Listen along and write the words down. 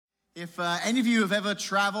If any of you have ever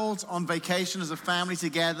traveled on vacation as a family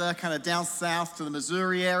together, kind of down south to the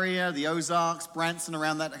Missouri area, the Ozarks, Branson,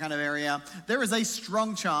 around that kind of area, there is a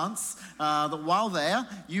strong chance that while there,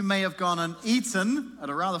 you may have gone and eaten at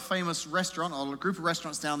a rather famous restaurant, or a group of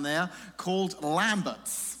restaurants down there, called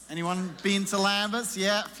Lambert's. Anyone been to Lambert's?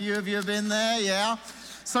 Yeah, a few of you have been there, yeah.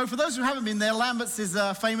 So for those who haven't been there, Lambert's is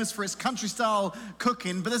famous for its country-style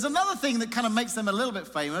cooking, but there's another thing that kind of makes them a little bit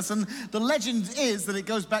famous, and the legend is that it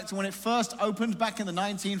goes back to when it first opened back in the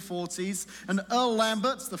 1940s, and Earl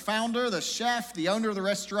Lambert's, the founder, the chef, the owner of the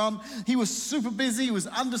restaurant, he was super busy, he was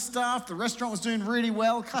understaffed, the restaurant was doing really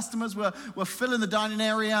well, customers were filling the dining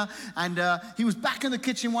area, and he was back in the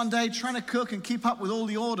kitchen one day trying to cook and keep up with all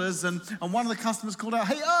the orders, and one of the customers called out,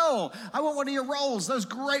 "Hey Earl, I want one of your rolls, those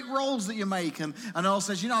great rolls that you make," and Earl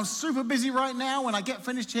says, "I'm super busy right now. When I get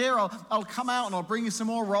finished here, I'll come out and I'll bring you some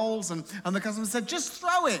more rolls." And the customer said, "Just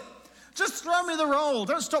throw it. Just throw me the roll.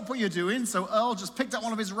 Don't stop what you're doing." So Earl just picked up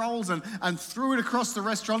one of his rolls and threw it across the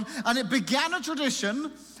restaurant. And it began a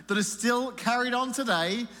tradition that is still carried on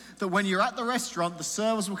today, that when you're at the restaurant, the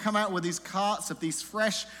servers will come out with these carts of these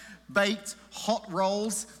fresh, baked, hot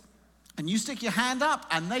rolls. And you stick your hand up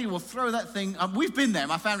and they will throw that thing. We've been there,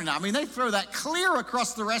 my family and I. I mean, they throw that clear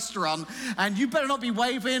across the restaurant, and you better not be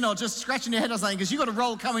waving or just scratching your head or something, because you've got a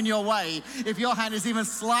roll coming your way if your hand is even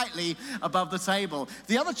slightly above the table.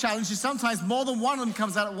 The other challenge is sometimes more than one of them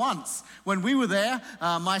comes out at once. When we were there,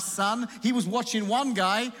 my son, he was watching one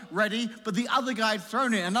guy ready, but the other guy had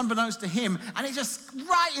thrown it, and unbeknownst to him, and it just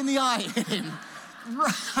right in the eye hit him.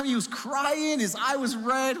 I mean, he was crying, his eye was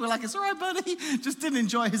red. We're like, "It's all right, buddy." Just didn't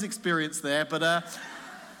enjoy his experience there, but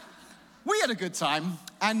we had a good time.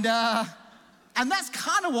 And that's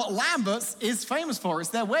kind of what Lambert's is famous for.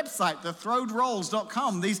 It's their website,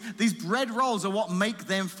 thethrowedrolls.com. These bread rolls are what make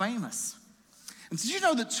them famous. And did you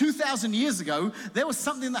know that 2,000 years ago, there was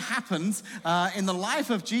something that happened in the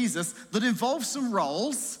life of Jesus that involved some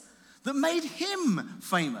rolls that made him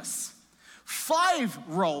famous? 5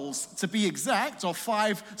 rolls to be exact, or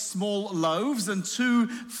 5 small loaves and 2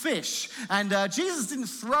 fish. And Jesus didn't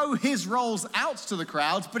throw his rolls out to the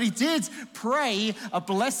crowd, but he did pray a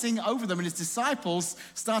blessing over them, and his disciples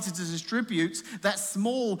started to distribute that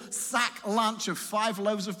small sack lunch of 5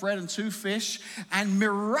 loaves of bread and 2 fish, and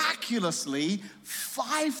miraculously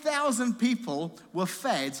 5,000 people were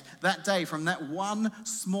fed that day from that one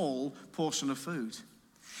small portion of food.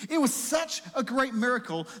 It was such a great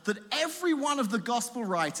miracle that every one of the gospel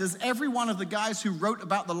writers, every one of the guys who wrote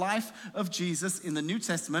about the life of Jesus in the New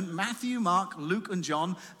Testament, Matthew, Mark, Luke, and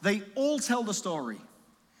John, they all tell the story.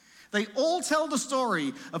 They all tell the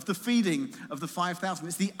story of the feeding of the 5,000.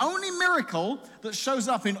 It's the only miracle that shows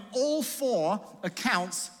up in all 4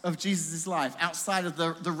 accounts of Jesus' life, outside of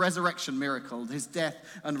the resurrection miracle, his death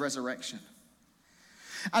and resurrection.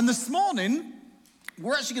 And this morning,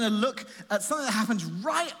 we're actually going to look at something that happens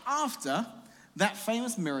right after that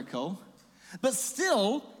famous miracle, but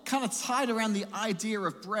still kind of tied around the idea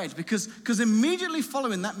of bread, because immediately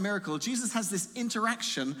following that miracle, Jesus has this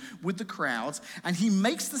interaction with the crowd, and he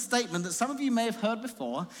makes the statement that some of you may have heard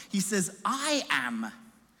before. He says, "I am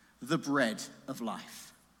the bread of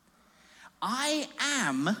life. I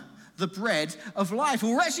am the bread of life."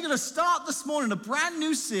 And we're actually going to start this morning a brand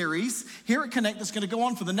new series here at Connect that's going to go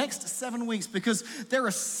on for the next 7 weeks, because there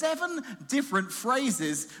are 7 different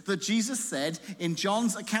phrases that Jesus said in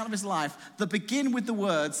John's account of his life that begin with the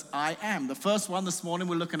words, "I am." The first one this morning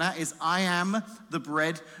we're looking at is, "I am the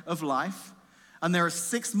bread of life." And there are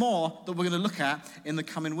 6 more that we're going to look at in the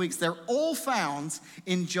coming weeks. They're all found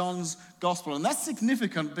in John's gospel. And that's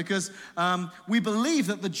significant because we believe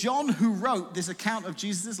that the John who wrote this account of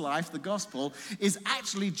Jesus' life, the gospel, is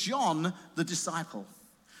actually John the disciple.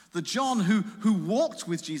 The John who walked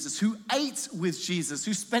with Jesus, who ate with Jesus,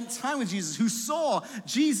 who spent time with Jesus, who saw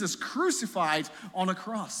Jesus crucified on a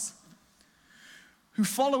cross, who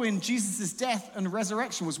following Jesus' death and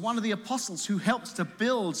resurrection was one of the apostles who helped to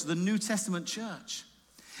build the New Testament church,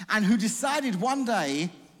 and who decided one day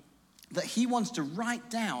that he wants to write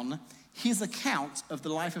down his account of the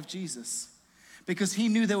life of Jesus, because he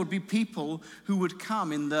knew there would be people who would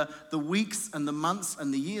come in the weeks and the months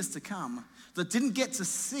and the years to come that didn't get to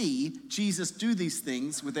see Jesus do these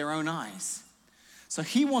things with their own eyes. So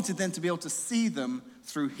he wanted them to be able to see them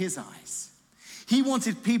through his eyes. He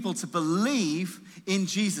wanted people to believe in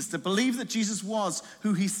Jesus, to believe that Jesus was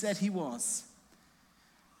who he said he was,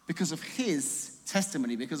 because of his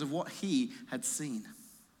testimony, because of what he had seen.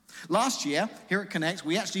 Last year, here at Connect,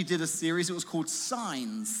 we actually did a series. It was called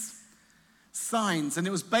Signs. signs, and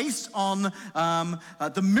it was based on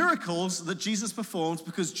the miracles that Jesus performed,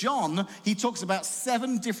 because John, he talks about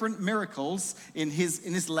 7 different miracles in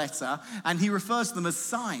his letter, and he refers to them as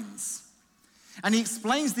signs. And he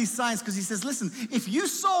explains these signs because he says, listen, if you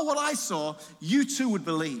saw what I saw, you too would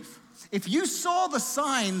believe. If you saw the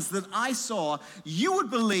signs that I saw, you would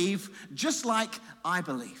believe just like I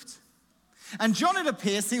believed. And John, it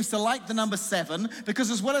appears, seems to like the number 7 because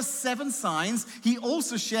as well as 7 signs, he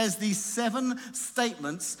also shares these 7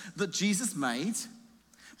 statements that Jesus made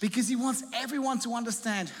because he wants everyone to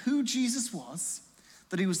understand who Jesus was,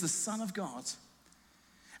 that he was the Son of God,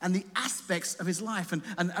 and the aspects of his life.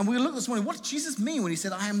 And we look this morning, what did Jesus mean when he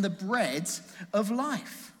said, I am the bread of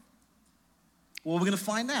life? Well, we're going to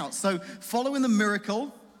find out. So following the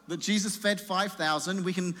miracle that Jesus fed 5,000,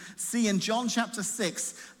 we can see in John chapter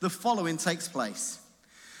 6, the following takes place.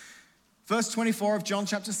 Verse 24 of John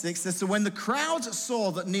chapter 6 says, so when the crowd saw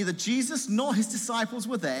that neither Jesus nor his disciples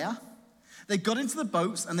were there, they got into the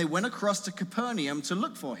boats and they went across to Capernaum to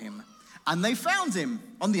look for him. And they found him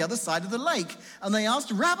on the other side of the lake. And they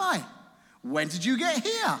asked, Rabbi, when did you get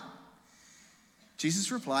here?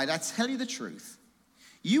 Jesus replied, I tell you the truth.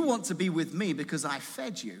 You want to be with me because I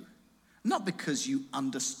fed you, not because you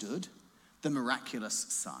understood the miraculous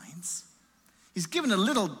signs. He's given a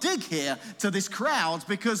little dig here to this crowd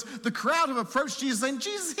because the crowd have approached Jesus saying,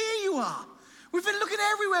 Jesus, here you are. We've been looking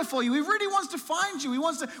everywhere for you. He really wants to find you. He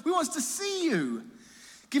wants to see you.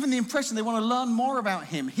 Given the impression they want to learn more about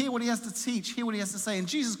him, hear what he has to teach, hear what he has to say. And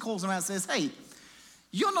Jesus calls them out and says, hey,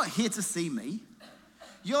 you're not here to see me.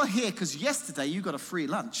 You're here because yesterday you got a free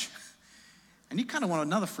lunch. And you kind of want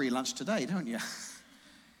another free lunch today, don't you?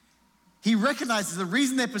 He recognizes the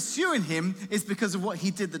reason they're pursuing him is because of what he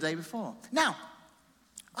did the day before. Now,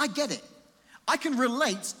 I get it. I can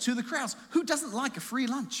relate to the crowds. Who doesn't like a free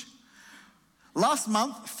lunch? Last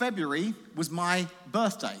month, February, was my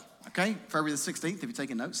birthday. Okay, February the 16th, if you're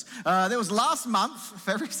taking notes. That was last month,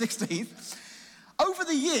 February 16th. Over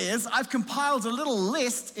the years, I've compiled a little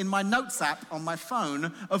list in my notes app on my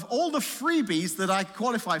phone of all the freebies that I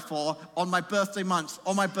qualify for on my birthday month,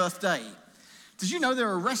 on my birthday. Did you know there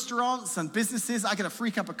are restaurants and businesses? I get a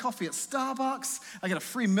free cup of coffee at Starbucks. I get a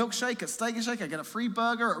free milkshake at Steak and Shake. I get a free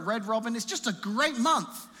burger at Red Robin. It's just a great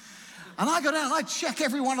month. And I go down and I check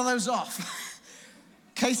every one of those off.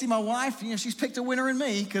 Casey, my wife, she's picked a winner in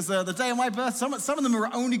me because the day of my birthday, some of them are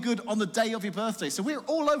only good on the day of your birthday. So we're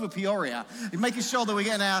all over Peoria, making sure that we're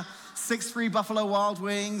getting our 6 free Buffalo Wild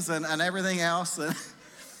Wings and everything else.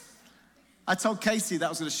 I told Casey that I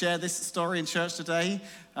was going to share this story in church today,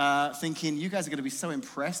 thinking you guys are going to be so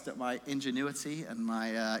impressed at my ingenuity and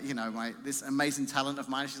my this amazing talent of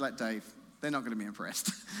mine. She's like, Dave, they're not going to be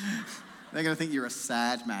impressed. They're going to think you're a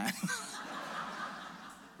sad man.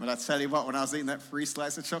 But I tell you what, when I was eating that free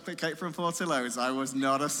slice of chocolate cake from Portillo's, I was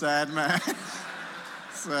not a sad man.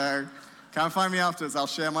 So come find me afterwards, I'll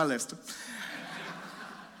share my list.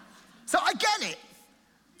 So I get it.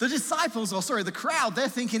 The crowd, they're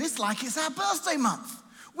thinking it's like it's our birthday month.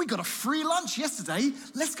 We got a free lunch yesterday.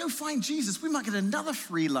 Let's go find Jesus. We might get another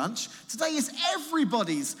free lunch. Today is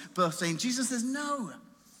everybody's birthday. And Jesus says, no.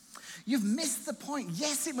 You've missed the point.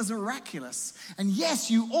 Yes, it was miraculous. And yes,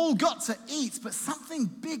 you all got to eat, but something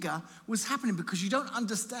bigger was happening because you don't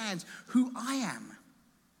understand who I am.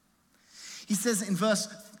 He says in verse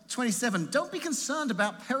 27, don't be concerned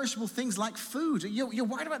about perishable things like food. You're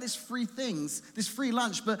worried about these free things, this free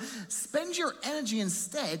lunch, but spend your energy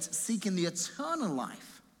instead seeking the eternal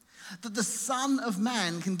life that the Son of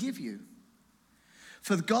Man can give you.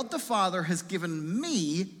 For God the Father has given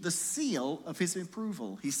me the seal of his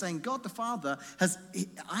approval. He's saying God the Father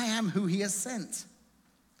I am who he has sent.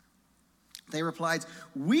 They replied,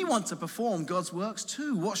 we want to perform God's works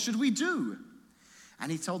too. What should we do?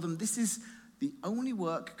 And he told them, this is the only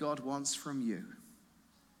work God wants from you.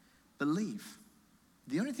 Believe.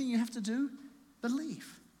 The only thing you have to do,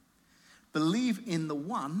 believe. Believe in the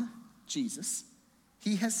one, Jesus,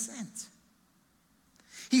 he has sent.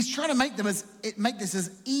 He's trying to make this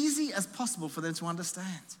as easy as possible for them to understand.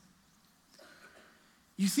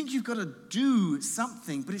 You think you've got to do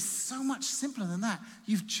something, but it's so much simpler than that.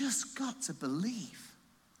 You've just got to believe.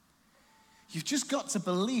 You've just got to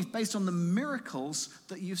believe based on the miracles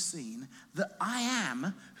that you've seen that I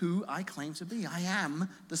am who I claim to be. I am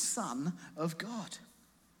the Son of God.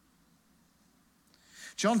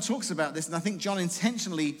 John talks about this, and I think John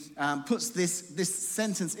intentionally puts this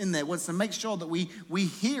sentence in there, wants to make sure that we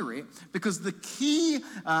hear it, because the key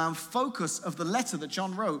focus of the letter that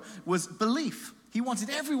John wrote was belief. He wanted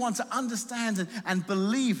everyone to understand and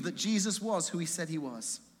believe that Jesus was who he said he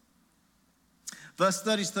was. Verse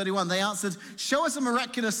 30 to 31, they answered, show us a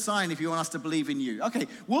miraculous sign if you want us to believe in you. Okay,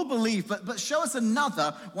 we'll believe, but show us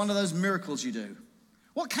another one of those miracles you do.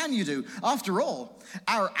 What can you do? After all,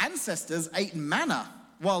 our ancestors ate manna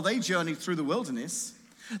while they journeyed through the wilderness.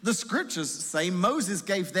 The scriptures say Moses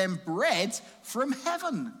gave them bread from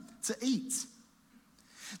heaven to eat.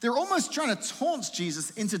 They're almost trying to taunt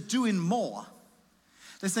Jesus into doing more.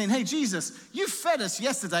 They're saying, hey, Jesus, you fed us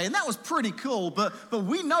yesterday, and that was pretty cool, but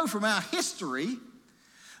we know from our history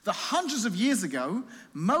that hundreds of years ago,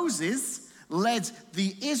 Moses led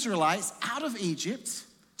the Israelites out of Egypt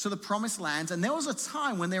to the promised land, and there was a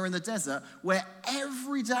time when they were in the desert where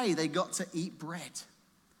every day they got to eat bread.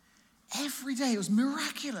 Every day. It was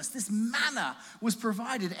miraculous. This manna was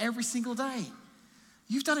provided every single day.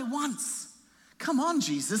 You've done it once. Come on,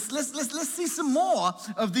 Jesus. Let's see some more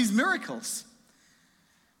of these miracles.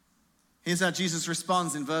 Here's how Jesus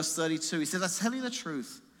responds in verse 32. He says, I tell you the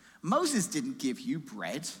truth. Moses didn't give you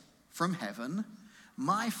bread from heaven.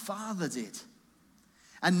 My Father did.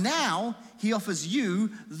 And now he offers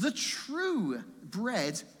you the true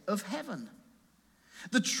bread of heaven.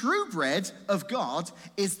 The true bread of God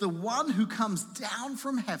is the one who comes down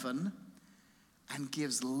from heaven and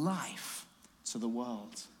gives life to the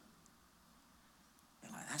world.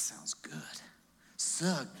 They're like, that sounds good.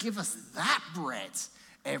 Sir, give us that bread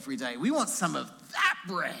every day. We want some of that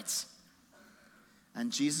bread. And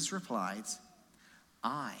Jesus replied,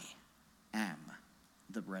 I am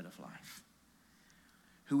the bread of life.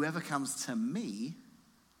 Whoever comes to me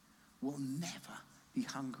will never be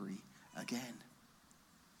hungry again.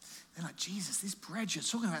 They're like, Jesus, this bread you're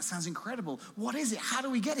talking about sounds incredible. What is it? How do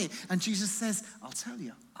we get it? And Jesus says, I'll tell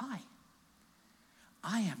you, I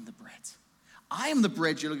am the bread. I am the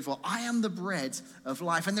bread you're looking for. I am the bread of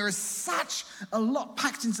life. And there is such a lot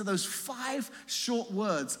packed into those 5 short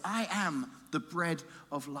words. I am the bread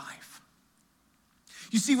of life.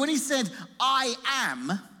 You see, when he said, I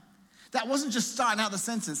am, that wasn't just starting out the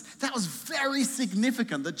sentence. That was very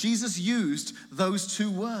significant that Jesus used those 2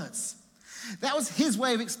 words. That was his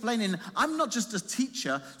way of explaining, I'm not just a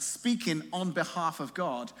teacher speaking on behalf of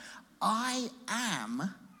God. I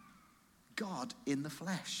am God in the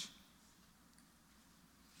flesh.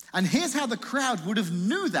 And here's how the crowd would have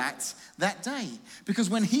knew that day. Because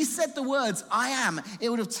when he said the words, I am, it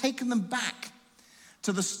would have taken them back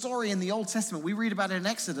to the story in the Old Testament. We read about it in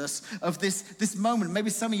Exodus of this moment. Maybe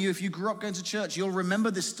some of you, if you grew up going to church, you'll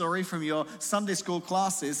remember this story from your Sunday school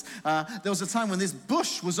classes. There was a time when this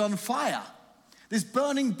bush was on fire. This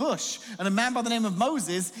burning bush. And a man by the name of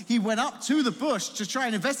Moses, he went up to the bush to try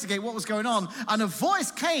and investigate what was going on. And a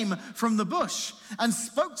voice came from the bush and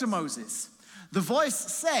spoke to Moses. The voice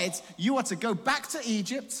said, you are to go back to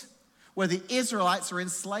Egypt, where the Israelites are in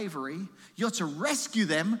slavery. You're to rescue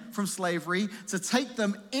them from slavery, to take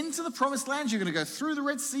them into the promised land. You're going to go through the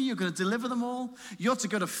Red Sea. You're going to deliver them all. You're to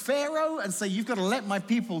go to Pharaoh and say, you've got to let my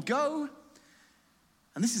people go.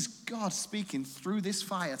 And this is God speaking through this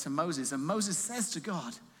fire to Moses. And Moses says to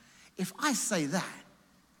God, if I say that,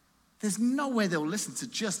 there's no way they'll listen to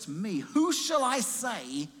just me. Who shall I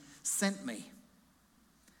say sent me?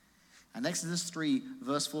 And Exodus 3,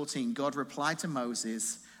 verse 14, God replied to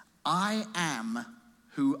Moses, I am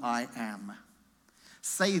who I am.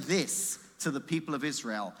 Say this to the people of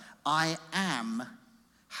Israel, I am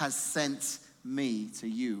has sent me to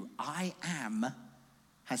you. I am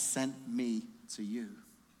has sent me to you.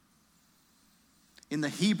 In the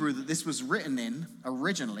Hebrew that this was written in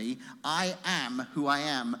originally, I am who I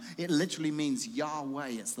am, it literally means Yahweh.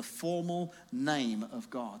 It's the formal name of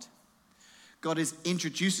God. God is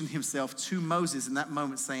introducing himself to Moses in that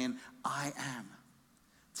moment saying, I am.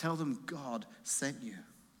 Tell them God sent you.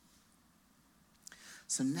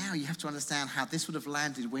 So now you have to understand how this would have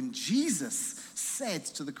landed when Jesus said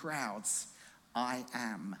to the crowds, I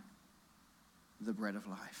am the bread of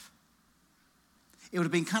life. It would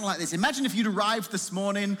have been kind of like this. Imagine if you'd arrived this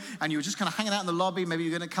morning and you were just kind of hanging out in the lobby, maybe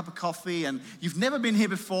you're getting a cup of coffee and you've never been here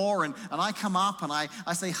before, and I come up and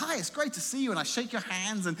I say, hi, it's great to see you, and I shake your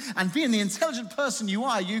hands, and being the intelligent person you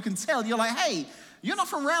are, you can tell, you're like, hey, you're not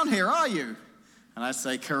from around here, are you? And I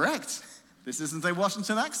say, correct. This isn't a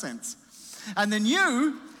Washington accent. And then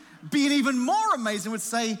you, being even more amazing, would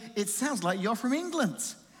say, it sounds like you're from England.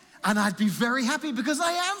 And I'd be very happy because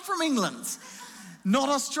I am from England. Not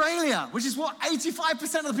Australia, which is what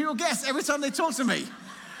 85% of the people guess every time they talk to me.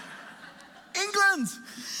 England.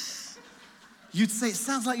 You'd say, it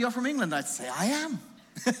sounds like you're from England. I'd say, I am.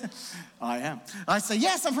 I am. I'd say,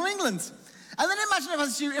 yes, I'm from England. And then imagine if I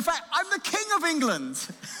said to you, in fact, I'm the King of England.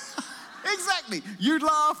 Exactly. You'd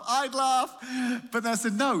laugh, I'd laugh. But then I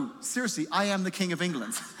said, no, seriously, I am the King of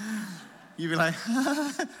England. you'd be like,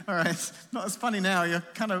 all right, not as funny now, you're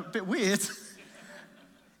kind of a bit weird.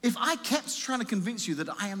 If I kept trying to convince you that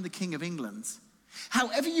I am the King of England,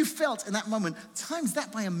 however you felt in that moment, times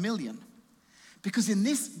that by 1,000,000. Because in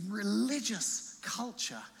this religious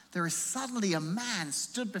culture, there is suddenly a man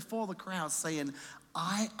stood before the crowd saying,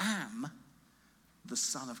 I am the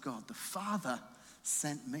Son of God. The Father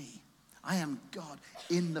sent me. I am God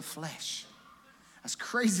in the flesh. As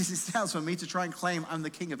crazy as it sounds for me to try and claim I'm the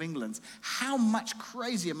King of England, how much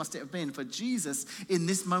crazier must it have been for Jesus in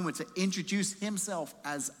this moment to introduce himself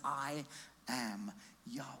as I am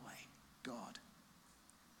Yahweh, God.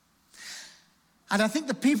 And I think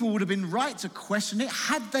the people would have been right to question it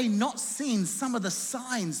had they not seen some of the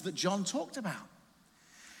signs that John talked about.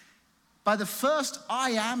 By the first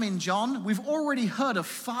I am in John, we've already heard of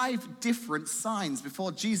 5 different signs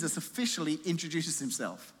before Jesus officially introduces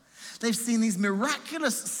himself. They've seen these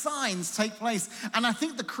miraculous signs take place. And I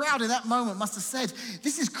think the crowd in that moment must have said,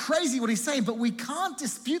 this is crazy what he's saying, but we can't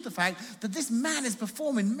dispute the fact that this man is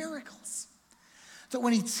performing miracles. That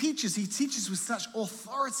when he teaches with such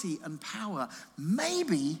authority and power.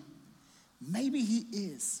 Maybe he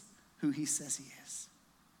is who he says he is.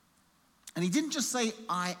 And he didn't just say,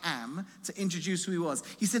 I am, to introduce who he was.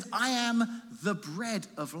 He said, I am the bread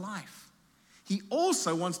of life. He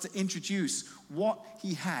also wants to introduce what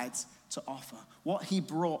he had to offer, what he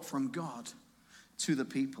brought from God to the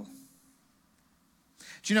people.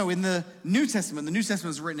 Do you know, in the New Testament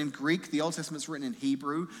was written in Greek, the Old Testament's written in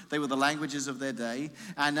Hebrew. They were the languages of their day.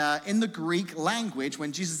 And in the Greek language,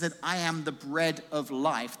 when Jesus said, I am the bread of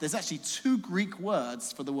life, there's actually 2 Greek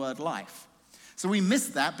words for the word life. So we miss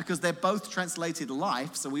that because they're both translated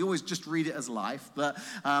life, so we always just read it as life. But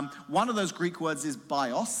one of those Greek words is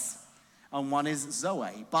bios, and one is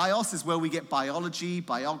zoe. Bios is where we get biology,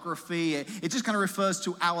 biography. It just kind of refers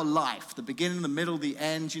to our life, the beginning, the middle, the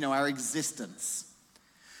end, our existence.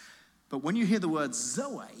 But when you hear the word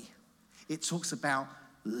zoe, it talks about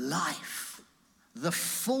life, the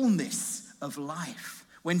fullness of life.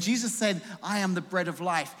 When Jesus said, I am the bread of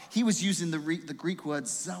life, he was using the Greek word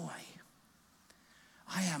zoe.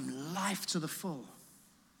 I am life to the full.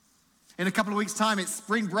 In a couple of weeks' time, it's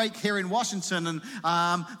spring break here in Washington,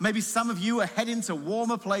 and maybe some of you are heading to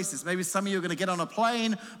warmer places. Maybe some of you are going to get on a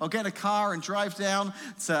plane or get in a car and drive down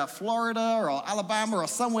to Florida or Alabama or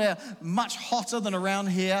somewhere much hotter than around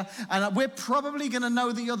here. And we're probably going to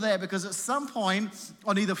know that you're there because at some point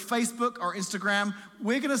on either Facebook or Instagram,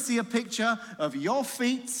 we're going to see a picture of your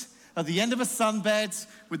feet at the end of a sunbed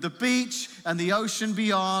with the beach and the ocean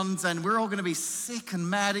beyond, and we're all going to be sick and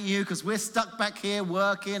mad at you because we're stuck back here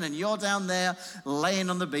working and you're down there laying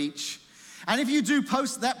on the beach. And if you do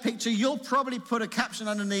post that picture, you'll probably put a caption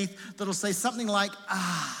underneath that'll say something like,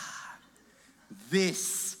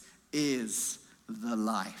 this is the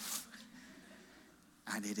life.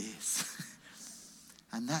 And it is.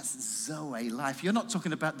 And that's Zoe life. You're not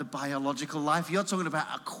talking about the biological life. You're talking about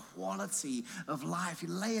a quality of life.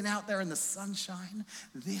 You're laying out there in the sunshine.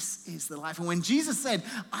 This is the life. And when Jesus said,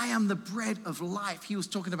 I am the bread of life, he was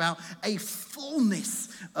talking about a fullness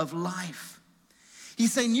of life.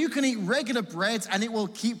 He's saying you can eat regular bread and it will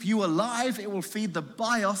keep you alive. It will feed the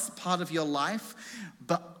bios part of your life.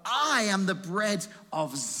 But I am the bread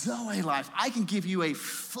of Zoe life. I can give you a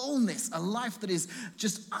fullness, a life that is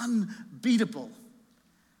just unbeatable.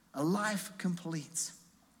 A life complete.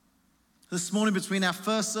 This morning between our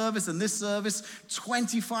first service and this service,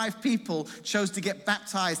 25 people chose to get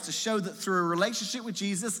baptized to show that through a relationship with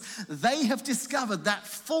Jesus, they have discovered that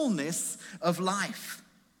fullness of life.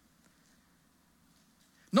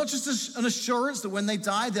 Not just an assurance that when they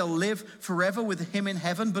die, they'll live forever with him in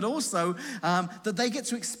heaven, but also that they get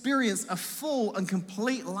to experience a full and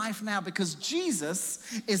complete life now because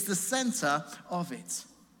Jesus is the center of it.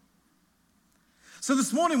 So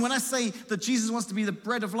this morning, when I say that Jesus wants to be the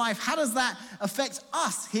bread of life, how does that affect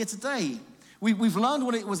us here today? We've learned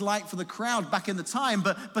what it was like for the crowd back in the time,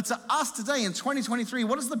 but to us today in 2023,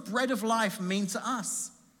 what does the bread of life mean to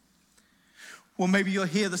us? Well, maybe you're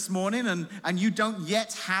here this morning and you don't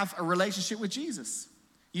yet have a relationship with Jesus.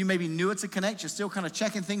 You may be newer to Connect. You're still kind of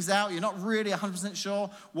checking things out. You're not really 100%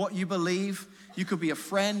 sure what you believe. You could be a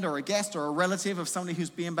friend or a guest or a relative of somebody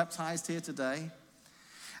who's being baptized here today.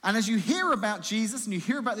 And as you hear about Jesus and you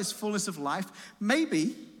hear about this fullness of life,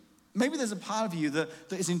 maybe there's a part of you that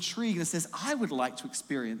is intrigued and says, I would like to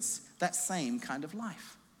experience that same kind of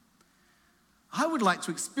life. I would like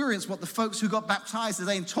to experience what the folks who got baptized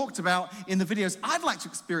today and talked about in the videos. I'd like to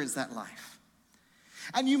experience that life.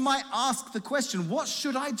 And you might ask the question, what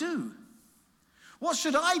should I do? What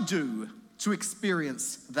should I do to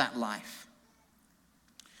experience that life?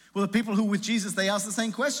 Well, the people who were with Jesus, they asked the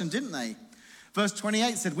same question, didn't they? Verse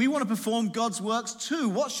 28 said, we want to perform God's works too.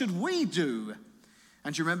 What should we do?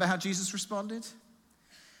 And do you remember how Jesus responded?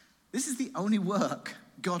 This is the only work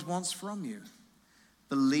God wants from you.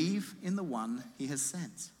 Believe in the one he has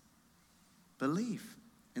sent. Believe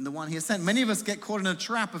in the one he has sent. Many of us get caught in a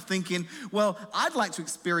trap of thinking, well, I'd like to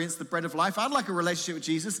experience the bread of life. I'd like a relationship with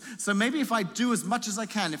Jesus. So maybe if I do as much as I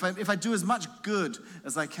can, if I do as much good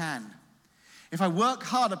as I can, if I work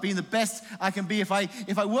hard at being the best I can be, if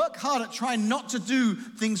I work hard at trying not to do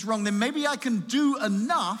things wrong, then maybe I can do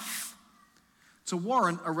enough to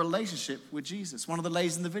warrant a relationship with Jesus. One of the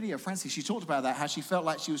ladies in the video, Francie, she talked about that, how she felt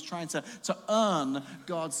like she was trying to earn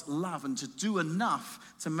God's love and to do enough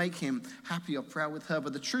to make him happy or proud with her.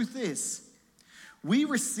 But the truth is, we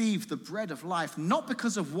receive the bread of life not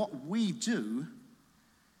because of what we do,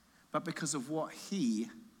 but because of what he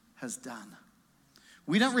has done.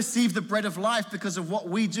 We don't receive the bread of life because of what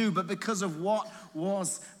we do, but because of what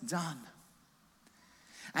was done.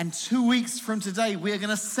 And 2 weeks from today, we are going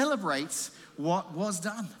to celebrate what was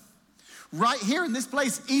done. Right here in this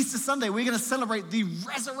place, Easter Sunday, we're going to celebrate the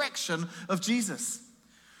resurrection of Jesus.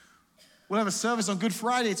 We'll have a service on Good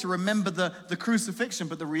Friday to remember the crucifixion,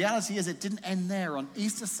 but the reality is it didn't end there. On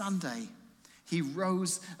Easter Sunday, he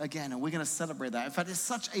rose again, and we're going to celebrate that. In fact, it's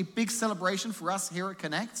such a big celebration for us here at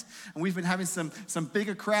Connect, and we've been having some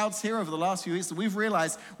bigger crowds here over the last few weeks, so we've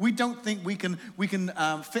realized we don't think we can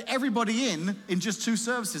fit everybody in just 2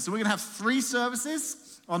 services. So we're going to have 3 services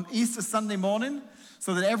on Easter Sunday morning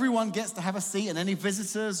so that everyone gets to have a seat, and any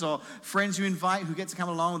visitors or friends you invite who get to come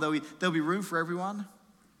along, there'll be room for everyone.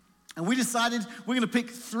 And we decided we're going to pick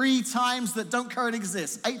 3 times that don't currently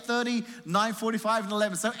exist: 8:30, 9:45, and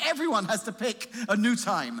 11. So everyone has to pick a new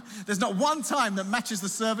time. There's not one time that matches the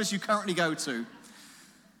service you currently go to.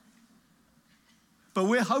 But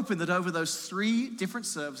we're hoping that over those 3 different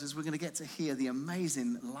services, we're going to get to hear the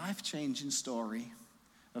amazing, life-changing story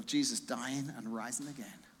of Jesus dying and rising again.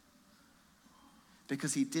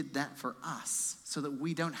 Because he did that for us so that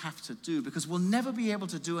we don't have to do, because we'll never be able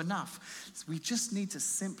to do enough. So we just need to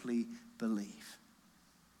simply believe.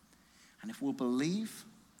 And if we'll believe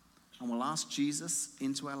and we'll ask Jesus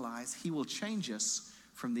into our lives, he will change us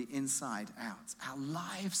from the inside out. Our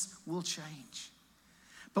lives will change.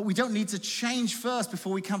 But we don't need to change first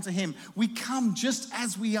before we come to him. We come just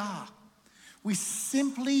as we are. We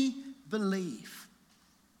simply believe.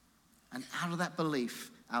 And out of that belief,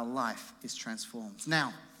 our life is transformed.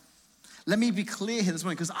 Now, let me be clear here this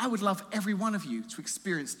morning, because I would love every one of you to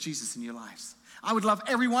experience Jesus in your lives. I would love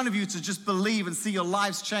every one of you to just believe and see your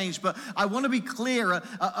lives change, but I want to be clear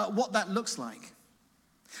at what that looks like.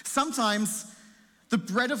 Sometimes the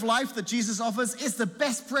bread of life that Jesus offers is the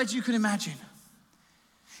best bread you can imagine.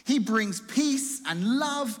 He brings peace and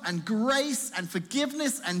love and grace and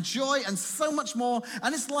forgiveness and joy and so much more,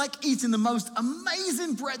 and it's like eating the most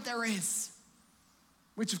amazing bread there is.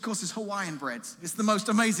 Which, of course, is Hawaiian bread. It's the most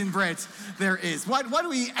amazing bread there is. Why do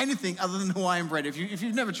we eat anything other than Hawaiian bread? If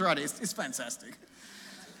you've never tried it, it's fantastic.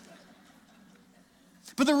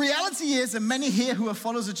 But the reality is, and many here who are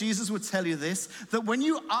followers of Jesus will tell you this, that when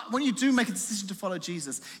you do make a decision to follow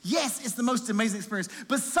Jesus, yes, it's the most amazing experience,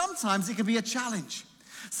 but sometimes it can be a challenge.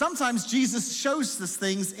 Sometimes Jesus shows us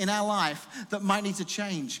things in our life that might need to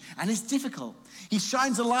change, and it's difficult. He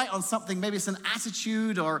shines a light on something, maybe it's an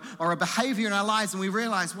attitude or a behavior in our lives, and we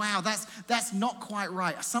realize, wow, that's not quite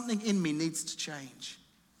right. Something in me needs to change.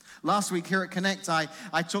 Last week here at Connect, I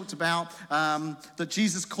talked about that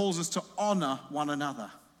Jesus calls us to honor one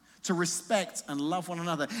another, to respect and love one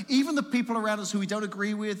another. Even the people around us who we don't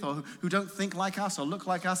agree with or who don't think like us or look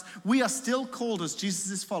like us, we are still called as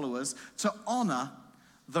Jesus' followers to honor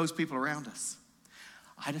those people around us.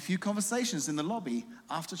 I had a few conversations in the lobby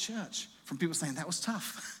after church from people saying that was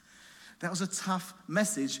tough. That was a tough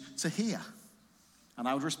message to hear. And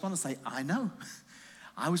I would respond and say, I know.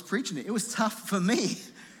 I was preaching it. It was tough for me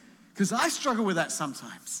because I struggle with that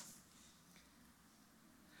sometimes.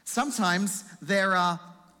 Sometimes there are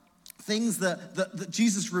things that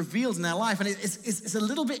Jesus reveals in our life, and it's a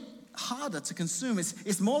little bit harder to consume.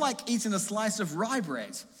 It's more like eating a slice of rye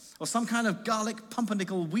bread or some kind of garlic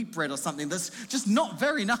pumpernickel wheat bread or something that's just not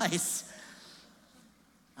very nice.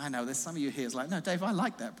 I know, there's some of you here who's like, no, Dave, I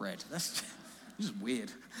like that bread. That's just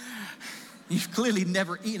weird. You've clearly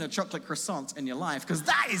never eaten a chocolate croissant in your life, because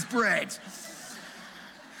that is bread.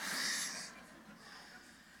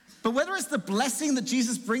 But whether it's the blessing that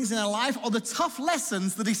Jesus brings in our life or the tough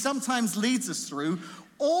lessons that he sometimes leads us through,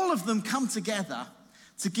 all of them come together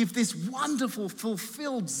to give this wonderful,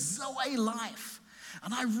 fulfilled Zoe life.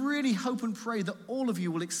 And I really hope and pray that all of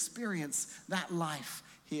you will experience that life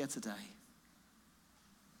here today.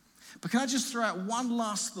 But can I just throw out one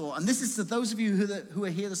last thought? And this is to those of you who are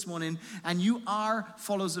here this morning and you are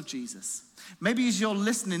followers of Jesus. Maybe as you're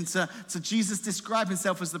listening to Jesus describe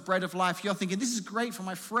himself as the bread of life, you're thinking, this is great for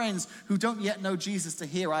my friends who don't yet know Jesus to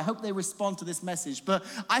hear. I hope they respond to this message. But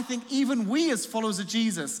I think even we as followers of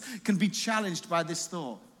Jesus can be challenged by this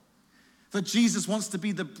thought. That Jesus wants to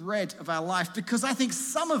be the bread of our life. Because I think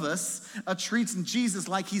some of us are treating Jesus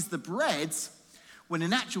like he's the bread, when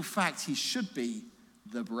in actual fact he should be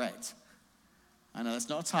the bread. I know that's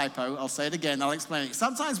not a typo. I'll say it again. I'll explain it.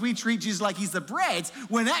 Sometimes we treat Jesus like he's the bread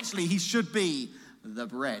when actually he should be the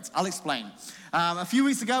bread. I'll explain. A few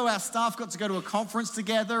weeks ago, our staff got to go to a conference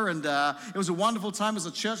together, and it was a wonderful time. It was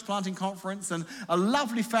a church planting conference, and a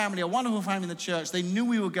lovely family, a wonderful family in the church. They knew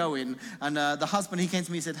we were going, and the husband, he came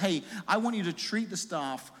to me and said, hey, I want you to treat the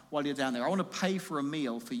staff while you're down there. I want to pay for a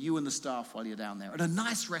meal for you and the staff while you're down there at a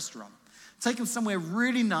nice restaurant. Take them somewhere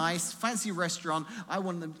really nice, fancy restaurant. I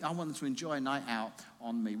want them to enjoy a night out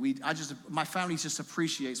on me. My family just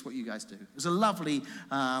appreciates what you guys do. It was a lovely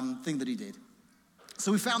thing that he did.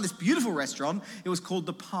 So we found this beautiful restaurant. It was called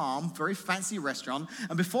The Palm, very fancy restaurant.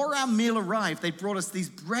 And before our meal arrived, they brought us these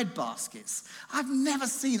bread baskets. I've never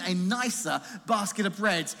seen a nicer basket of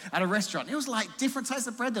bread at a restaurant. It was like different types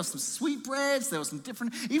of bread. There was some sweet breads. There was some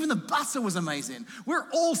different, even the butter was amazing. We're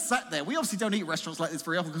all sat there. We obviously don't eat restaurants like this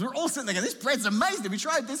very often because we're all sitting there going, this bread's amazing. Have you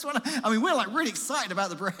tried this one? I mean, we're like really excited about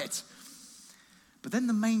the bread. But then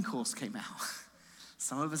the main course came out.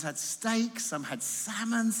 Some of us had steak, some had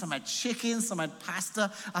salmon, some had chicken, some had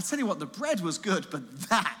pasta. I'll tell you what, the bread was good, but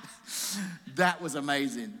that was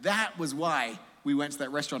amazing. That was why we went to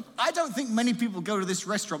that restaurant. I don't think many people go to this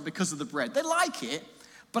restaurant because of the bread. They like it,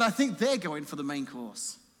 but I think they're going for the main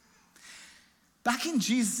course. Back in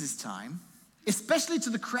Jesus' time, especially to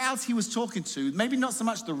the crowds he was talking to, maybe not so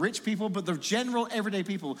much the rich people, but the general everyday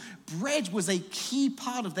people, bread was a key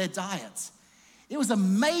part of their diet. It was a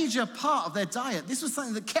major part of their diet. This was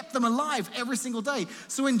something that kept them alive every single day.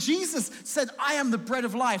 So when Jesus said, I am the bread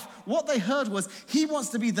of life, what they heard was he wants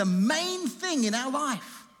to be the main thing in our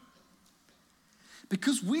life.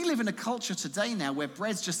 Because we live in a culture today now where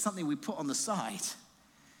bread's just something we put on the side.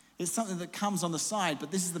 It's something that comes on the side,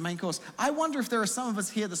 but this is the main course. I wonder if there are some of us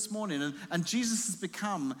here this morning and Jesus has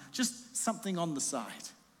become just something on the side.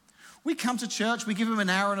 We come to church, we give him an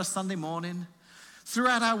hour on a Sunday morning.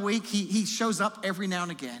 Throughout our week, he shows up every now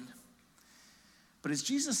and again. But is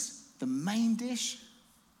Jesus the main dish,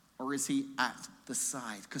 or is he at the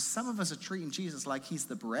side? Because some of us are treating Jesus like he's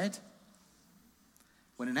the bread,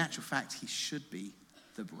 when in actual fact, he should be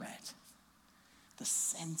the bread. The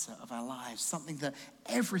center of our lives, something that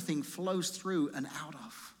everything flows through and out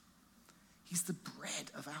of. He's the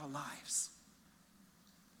bread of our lives.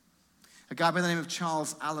 A guy by the name of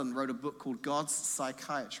Charles Allen wrote a book called God's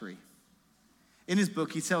Psychiatry. In his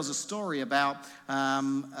book, he tells a story about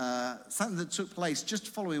something that took place just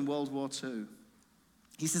following World War II.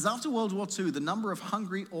 He says, after World War II, the number of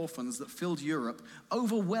hungry orphans that filled Europe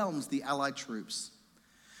overwhelmed the Allied troops.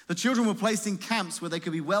 The children were placed in camps where they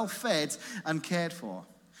could be well fed and cared for.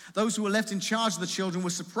 Those who were left in charge of the children were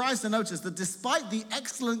surprised to notice that despite the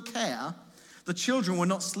excellent care, the children were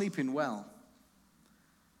not sleeping well.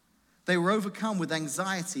 They were overcome with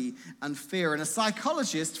anxiety and fear, and a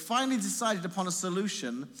psychologist finally decided upon a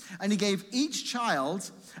solution, and he gave each child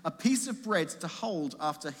a piece of bread to hold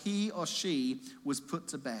after he or she was put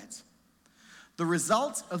to bed. The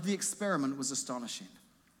result of the experiment was astonishing.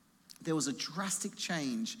 There was a drastic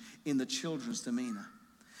change in the children's demeanor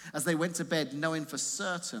as they went to bed knowing for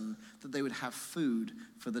certain that they would have food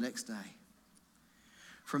for the next day.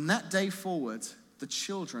 From that day forward, the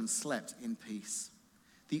children slept in peace.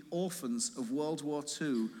 The orphans of World War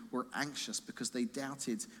II were anxious because they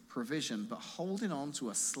doubted provision, but holding on to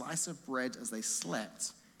a slice of bread as they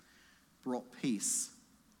slept brought peace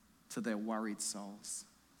to their worried souls.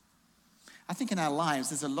 I think in our lives,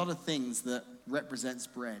 there's a lot of things that represents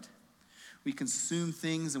bread. We consume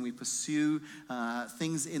things and we pursue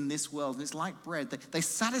things in this world, and it's like bread. They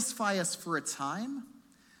satisfy us for a time,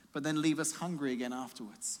 but then leave us hungry again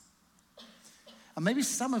afterwards. And maybe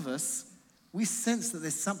some of us, we sense that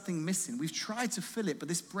there's something missing. We've tried to fill it, but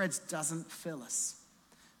this bread doesn't fill us.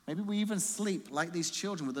 Maybe we even sleep like these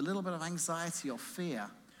children with a little bit of anxiety or fear,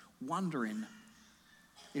 wondering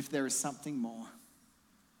if there is something more.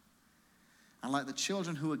 And like the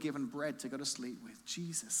children who are given bread to go to sleep with,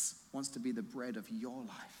 Jesus wants to be the bread of your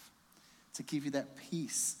life, to give you that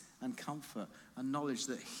peace and comfort and knowledge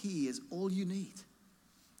that he is all you need.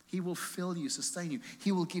 He will fill you, sustain you.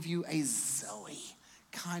 He will give you a Zoe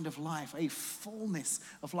kind of life, a fullness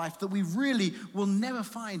of life that we really will never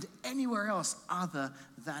find anywhere else other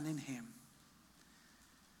than in him.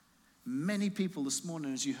 Many people this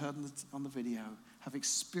morning, as you heard on the video, have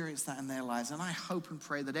experienced that in their lives. And I hope and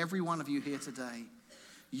pray that every one of you here today,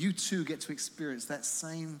 you too get to experience that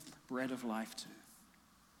same bread of life too.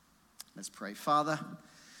 Let's pray. Father,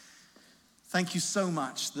 thank you so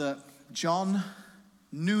much that John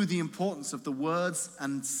knew the importance of the words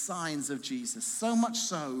and signs of Jesus, so much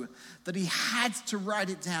so that he had to write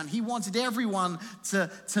it down. He wanted everyone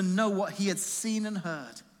to know what he had seen and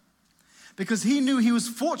heard, because he knew he was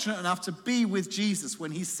fortunate enough to be with Jesus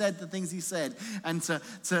when he said the things he said and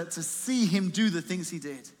to see him do the things he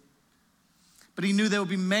did. But he knew there would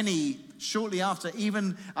be many shortly after.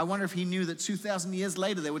 Even, I wonder if he knew that 2,000 years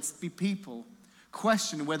later there would be people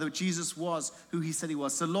questioning whether Jesus was who he said he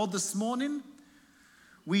was. So Lord, this morning,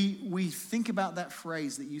 we think about that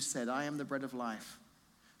phrase that you said, I am the bread of life,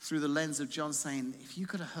 through the lens of John saying, if you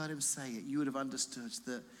could have heard him say it, you would have understood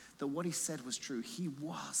that what he said was true. He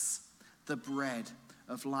was the bread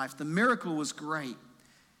of life. The miracle was great.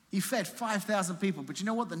 He fed 5,000 people, but you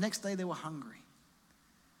know what? The next day they were hungry.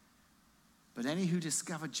 But any who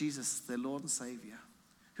discovered Jesus, their Lord and Savior,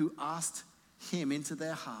 who asked him into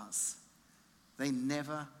their hearts, they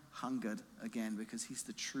never hungered again, because he's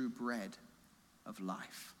the true bread of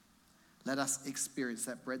life. Let us experience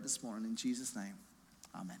that bread this morning in Jesus' name.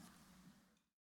 Amen.